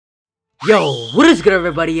Yo, what is good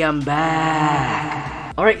everybody? I'm back.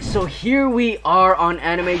 Alright, so here we are on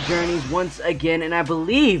Anime Journeys once again, and I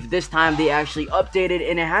believe this time they actually updated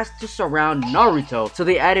and it has to surround Naruto. So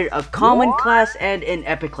they added a common class and an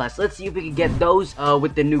epic class. Let's see if we can get those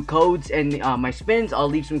with the new codes and my spins. I'll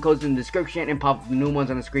leave some codes in the description and pop the new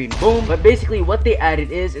ones on the screen. Boom. But basically what they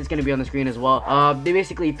added is, it's going to be on the screen as well. They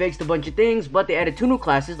basically fixed a bunch of things, but they added 2 new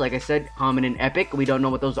classes. Like I said, common and epic. We don't know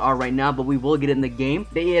what those are right now, but we will get in the game.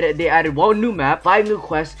 They added 1 new map, 5 new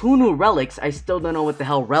quests, 2 new relics. I still don't know what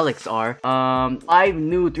the hell relics are. 5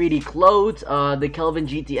 new 3D clothes, the Kelvin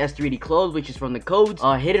GTS 3D clothes, which is from the codes,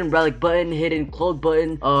 hidden relic button, hidden clothes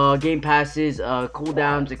button, game passes,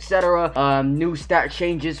 cooldowns, etc. New stat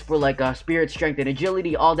changes for like spirit, strength, and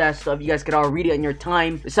agility, all that stuff. You guys could all read it in your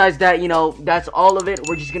time. Besides that, you know, that's all of it.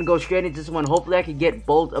 We're just gonna go straight into this one. Hopefully I could get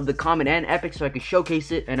both of the common and epic so I could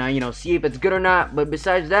showcase it and you know, see if it's good or not. But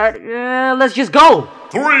besides that, let's just go.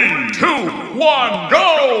 3, 2, 1,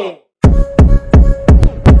 go!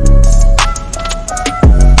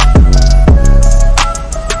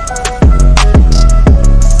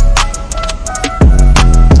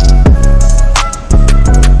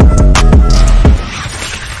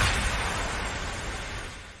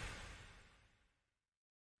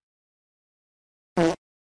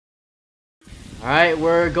 Alright,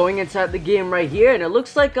 we're going inside the game right here, and it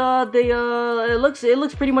looks like it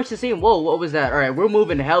looks pretty much the same. Whoa, what was that? Alright, we're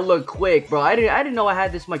moving hella quick, bro. I didn't know I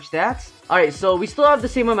had this much stats. Alright, so we still have the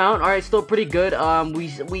same amount. Alright, still pretty good.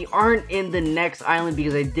 We aren't in the next island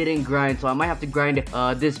because I didn't grind, so I might have to grind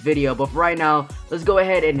this video. But for right now, let's go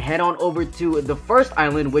ahead and head on over to the first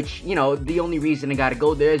island, which, you know, the only reason I gotta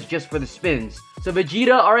go there is just for the spins. So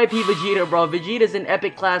Vegeta, RIP Vegeta, bro. Vegeta's an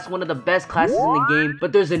epic class, one of the best classes in the game.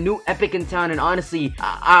 But there's a new epic in town, and honestly,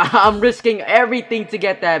 I'm risking everything to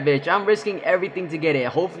get that bitch. I'm risking everything to get it.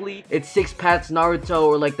 Hopefully, it's 6 paths Naruto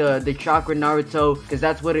or like the chakra Naruto, because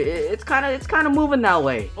that's what it's kind of moving that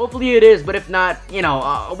way. Hopefully it is, but if not, you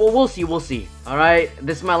know, we'll see. Alright,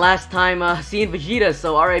 this is my last time seeing Vegeta,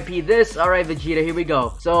 so RIP this. Alright, Vegeta, here we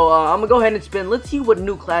go. So I'm gonna go ahead and spin. Let's see what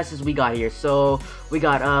new classes we got here. So we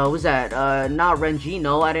got what's that? Not Renji.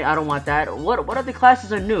 No, I don't want that. What other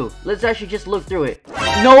classes are new? Let's actually just look through it.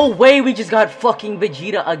 No way, we just got fucking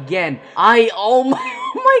Vegeta again. Oh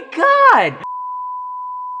my god.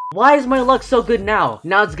 Why is my luck so good now?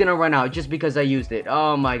 Now it's gonna run out just because I used it.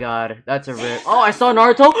 Oh my god, that's a rip. Oh, I saw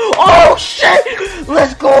Naruto. Oh shit!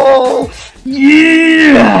 Let's go!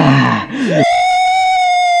 Yeah!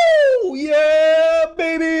 Yeah,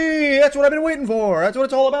 baby! That's what I've been waiting for. That's what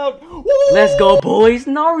it's all about. Woo! Let's go, boys.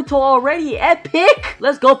 Naruto already. Epic!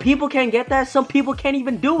 Let's go. People can't get that. Some people can't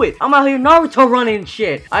even do it. I'm out here Naruto running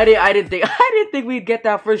shit. I didn't think we'd get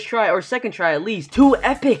that first try or second try at least. 2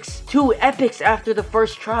 epics. 2 epics after the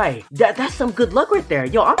first try. That's some good luck right there.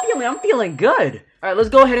 Yo, I'm feeling good. Alright, let's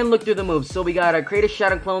go ahead and look through the moves. So we got create a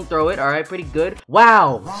shadow clone, throw it. Alright, pretty good.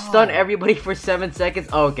 Wow. Stun everybody for 7 seconds.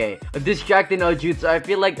 Okay. A distracting no jutsu. I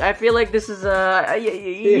feel like this is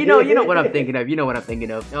you know what I'm thinking of. You know what I'm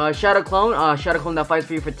thinking of. Shadow clone that fights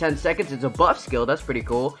for you for 10 seconds. It's a buff skill. That's pretty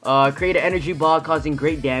cool. Create an energy ball causing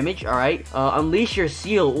great damage. Alright. Unleash your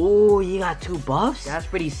seal. Ooh, you got 2 buffs? That's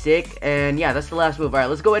pretty sick. And yeah, that's the last move.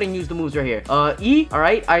 Alright, let's go ahead and use the moves right here. E.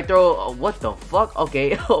 Alright, I throw what the fuck?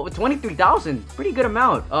 Okay. 23,000. Pretty good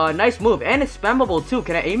amount. Nice move, and it's spammable too.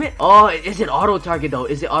 Can I aim it? Oh, is it auto target though?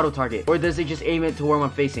 Is it auto target, or does it just aim it to where I'm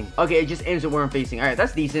facing? Okay, it just aims at where I'm facing. All right,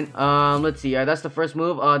 that's decent. Let's see. That's the first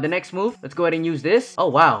move. The next move, let's go ahead and use this. Oh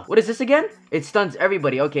wow, what is this again? It stuns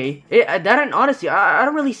everybody. Okay, honestly, I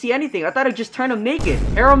don't really see anything. I thought it just turned them naked.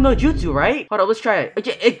 Harem no jutsu, right? Hold on, let's try it.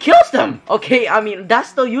 It kills them. Okay, I mean that's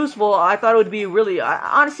still useful. I thought it would be really.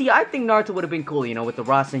 Honestly, I think Naruto would have been cool, you know, with the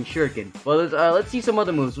Rasen Shuriken. Well, let's see some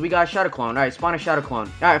other moves. We got Shadow Clone. All right, spawn a Shadow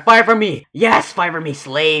Clone. Alright, fire for me. Yes, fire for me,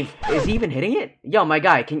 slave. Is he even hitting it? Yo, my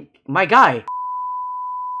guy. My guy.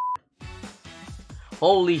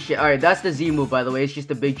 Holy shit. Alright, that's the Z move, by the way. It's just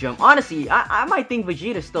a big jump. Honestly, I might think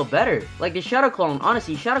Vegeta's still better. Like the Shadow Clone.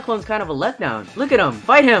 Honestly, Shadow Clone's kind of a letdown. Look at him.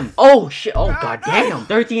 Fight him. Oh, shit. Oh, god damn.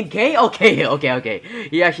 13k? Okay.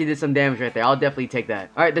 He actually did some damage right there. I'll definitely take that.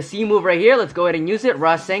 Alright, the C move right here. Let's go ahead and use it.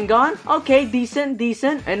 Rasengan. Okay, decent.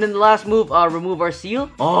 And then the last move, remove our seal.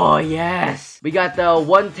 Oh, yes. We got the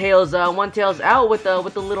one tails out with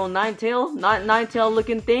the little nine tail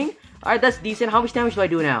looking thing. Alright, that's decent. How much damage do I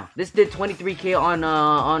do now? This did 23k on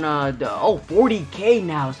 40k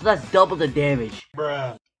now, so that's double the damage.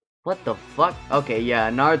 Bruh. What the fuck? Okay,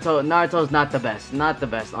 yeah, Naruto's not the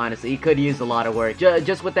best, honestly. He could use a lot of work.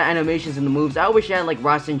 Just with the animations and the moves, I wish I had, like,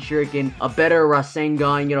 Rasen Shuriken, a better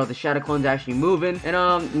Rasengan, you know, the Shadow Clone's actually moving.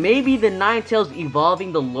 And, maybe the Nine Tails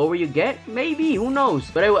evolving the lower you get? Maybe, who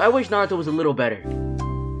knows? But I wish Naruto was a little better.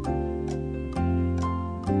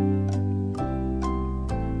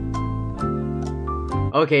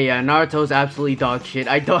 Okay, yeah, Naruto's absolutely dog shit.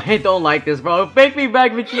 I don't like this, bro. Bring me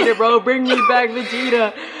back Vegeta, bro. Bring me back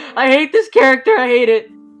Vegeta. I hate this character. I hate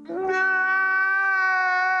it.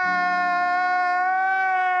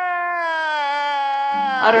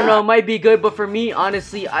 I don't know, it might be good, but for me,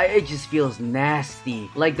 honestly, it just feels nasty.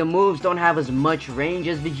 Like, the moves don't have as much range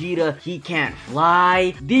as Vegeta. He can't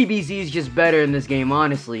fly. DBZ is just better in this game,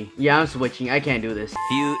 honestly. Yeah, I'm switching. I can't do this.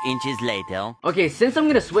 Few inches later. Okay, since I'm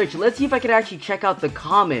gonna switch, let's see if I can actually check out the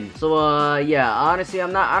common. So, yeah, honestly,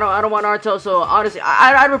 I don't want Naruto, so honestly,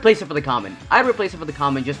 I'd replace it for the common. I'd replace it for the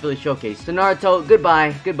common just for the showcase. So, Naruto,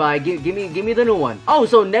 goodbye. Give me the new one. Oh,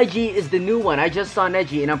 so Neji is the new one. I just saw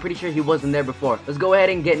Neji, and I'm pretty sure he wasn't there before. Let's go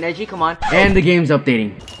ahead and get Neji, come on. And the game's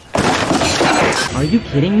updating. Are you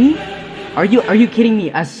kidding me? Are you kidding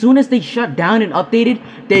me? As soon as they shut down and updated,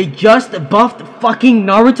 they just buffed fucking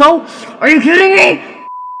Naruto? Are you kidding me?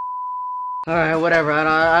 Alright, whatever.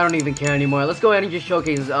 I don't even care anymore. Let's go ahead and just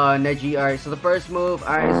showcase Neji. Alright, so the first move,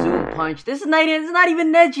 alright, zoom punch. This is not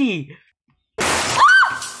even Neji.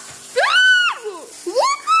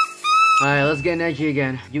 Alright, let's get Neji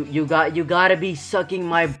again. You gotta be sucking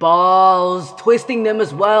my balls, twisting them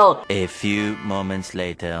as well. A few moments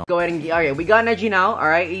later. Go ahead and alright, we got Neji now.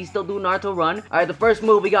 Alright, he's still doing Naruto run. Alright, the first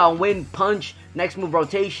move we got wind punch. Next move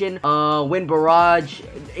rotation, wind barrage,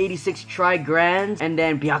 86 trigrands, and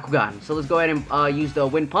then Byakugan. So let's go ahead and use the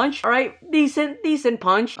wind punch. Alright, decent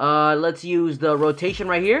punch. Let's use the rotation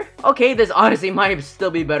right here. Okay, this honestly might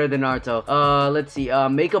still be better than Naruto. Let's see,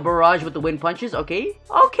 make a barrage with the wind punches. Okay,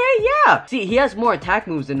 yeah. See, he has more attack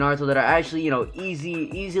moves than Naruto that are actually, you know,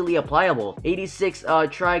 easily applicable. 86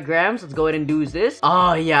 trigrams. Let's go ahead and do this.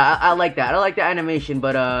 Oh yeah, I like that. I like the animation,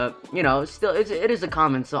 but you know, still it is a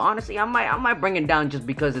common. So honestly, I might bring it down just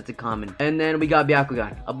because it's a common. And then we got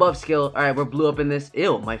Byakugan, above skill. All right, we're blue up in this.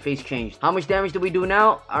 Ew, my face changed. How much damage do we do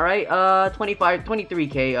now? All right,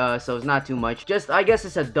 23k. So it's not too much. Just, I guess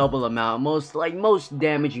it's a double amount. Most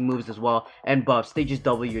damaging moves as well, and buffs, they just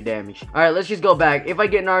double your damage. All right, let's just go back. If I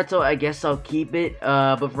get Naruto, I guess I'll keep it.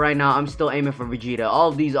 But for right now, I'm still aiming for Vegeta.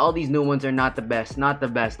 All these new ones are not the best,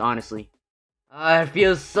 honestly. It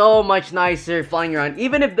feels so much nicer flying around.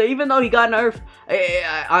 Even though he got nerfed,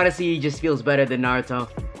 honestly, he just feels better than Naruto.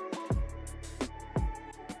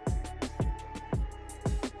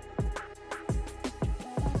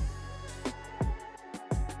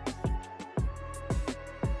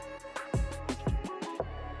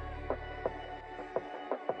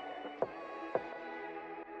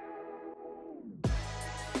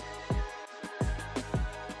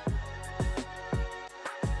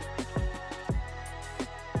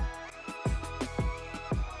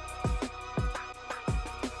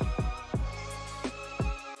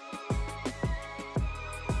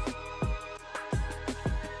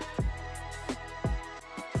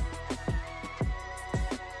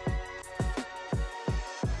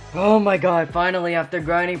 Oh my god, finally, after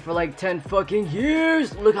grinding for like 10 fucking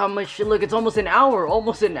years, look how much shit, look, it's almost an hour,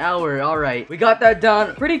 alright. We got that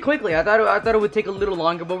done pretty quickly. I thought it would take a little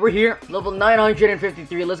longer, but we're here. Level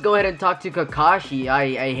 953, let's go ahead and talk to Kakashi.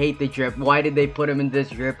 I hate the drip. Why did they put him in this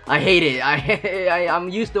drip? I hate it. I'm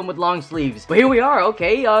used to him with long sleeves. But here we are,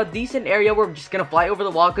 okay, decent area. We're just gonna fly over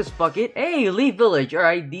the wall, cause fuck it. Hey, Leaf Village,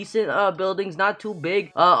 alright, decent, buildings, not too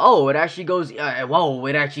big. Oh, it actually goes, whoa,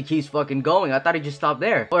 it actually keeps fucking going. I thought it just stopped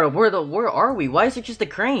there. Where are we? Why is it just a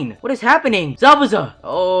crane? What is happening? Zabuza!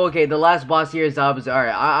 Oh, okay, the last boss here is Zabuza.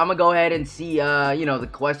 Alright, I'm gonna go ahead and see, you know, the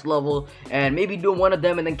quest level, and maybe do one of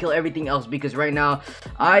them and then kill everything else, because right now,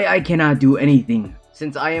 I cannot do anything.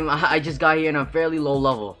 Since I just got here and I'm fairly low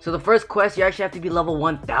level. So the first quest, you actually have to be level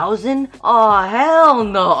 1000? Oh, hell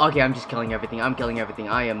no. Okay, I'm just killing everything. I'm killing everything.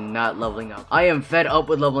 I am not leveling up. I am fed up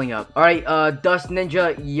with leveling up. Alright, Dust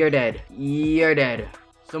Ninja, you're dead. You're dead.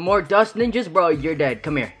 Some more Dust Ninjas, bro, you're dead.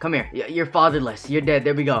 Come here, come here. You're fatherless. You're dead.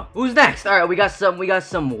 There we go. Who's next? Alright, we got some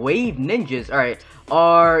Wave Ninjas. Alright.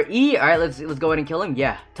 RE. Alright, let's go ahead and kill him.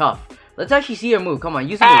 Yeah, tough. Let's actually see your move. Come on,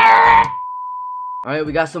 use the move. Alright,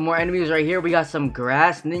 we got some more enemies right here. We got some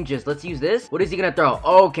grass ninjas. Let's use this. What is he gonna throw?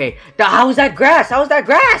 Okay. How is that grass? How is that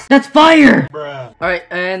grass? That's fire! Alright,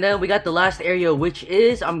 and then we got the last area, which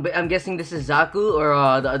is, I'm guessing this is Zaku,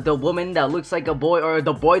 or the woman that looks like a boy, or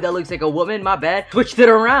the boy that looks like a woman. My bad. Switched it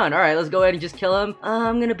around. Alright, let's go ahead and just kill him.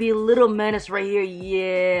 I'm gonna be a little menace right here.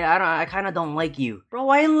 Yeah, I kind of don't like you. Bro,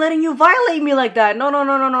 why am I letting you violate me like that? No.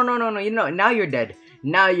 You know, now you're dead.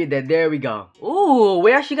 Now you're dead. There we go. Ooh,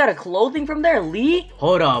 we actually got a clothing from there. Lee?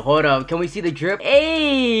 Hold up. Can we see the drip?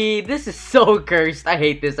 Hey, this is so cursed. I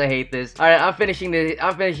hate this. Alright, I'm finishing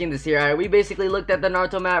this here. Alright, we basically looked at the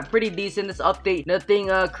Naruto map. Pretty decent. This update, nothing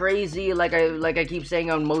crazy like I keep saying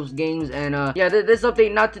on most games. And yeah, this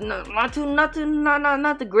update not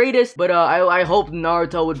the greatest. But I hope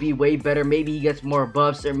Naruto would be way better. Maybe he gets more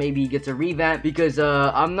buffs, or maybe he gets a revamp, because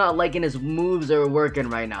I'm not liking his moves are working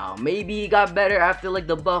right now. Maybe he got better after like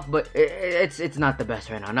the buff, but it's not the best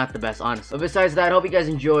right now, not the best, honestly. But besides that, I hope you guys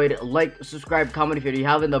enjoyed. Like, subscribe, comment if you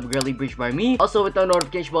haven't. That'll be greatly appreciated by me. Also, with the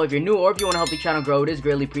notification bell if you're new, or if you want to help the channel grow, it is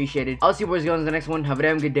greatly appreciated. I'll see you boys going in the next one. Have a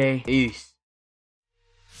damn good day. Peace.